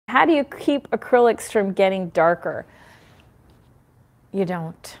How do you keep acrylics from getting darker? You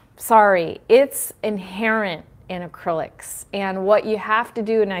don't. Sorry, it's inherent in acrylics. And what you have to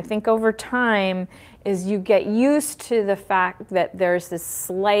do, and I think over time, is you get used to the fact that there's this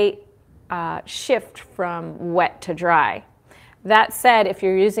slight shift from wet to dry. That said, if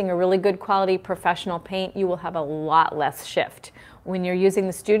you're using a really good quality professional paint, you will have a lot less shift. When you're using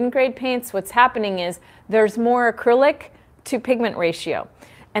the student grade paints, what's happening is there's more acrylic to pigment ratio.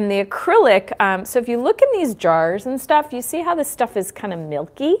 And the acrylic, so if you look in these jars and stuff, you see how this stuff is kind of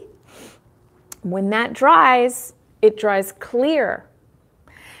milky? When that dries, it dries clear.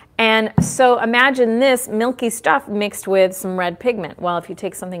 And so imagine this milky stuff mixed with some red pigment. Well, if you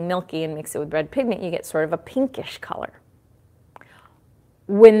take something milky and mix it with red pigment, you get sort of a pinkish color.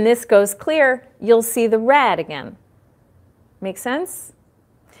 When this goes clear, you'll see the red again. Make sense?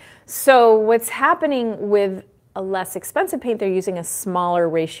 So what's happening with a less expensive paint, they're using a smaller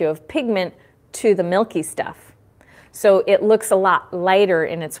ratio of pigment to the milky stuff. So it looks a lot lighter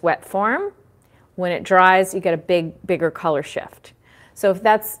in its wet form. When it dries, you get a bigger color shift. So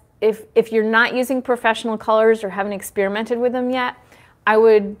if you're not using professional colors or haven't experimented with them yet, I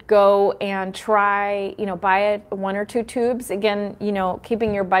would go and try, buy one or two tubes. Again,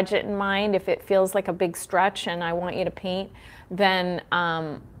 keeping your budget in mind. If it feels like a big stretch and I want you to paint, then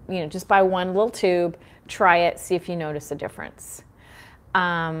just buy one little tube, try it, see if you notice a difference.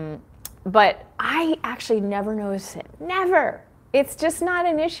 But I actually never notice it. Never. It's just not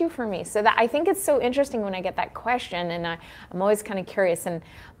an issue for me. So I think it's so interesting when I get that question, and I'm always kind of curious. And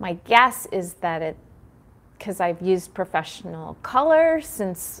my guess is that because I've used professional color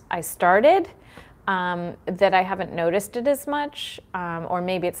since I started, that I haven't noticed it as much. Or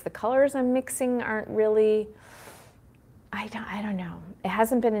maybe it's the colors I'm mixing aren't really, I don't know. It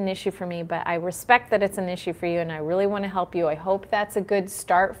hasn't been an issue for me, but I respect that it's an issue for you, and I really want to help you. I hope that's a good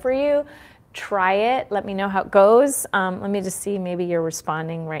start for you. Try it. Let me know how it goes. Let me just see, maybe you're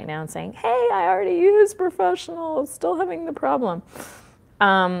responding right now and saying, hey, I already used professional, still having the problem.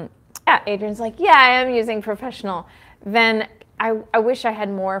 Yeah, Adrian's like, yeah, I am using professional. Then I wish I had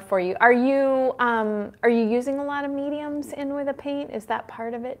more for you. Are you using a lot of mediums in with a paint? Is that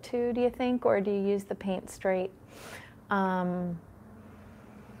part of it too, do you think? Or do you use the paint straight?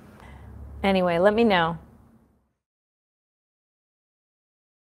 Anyway, let me know.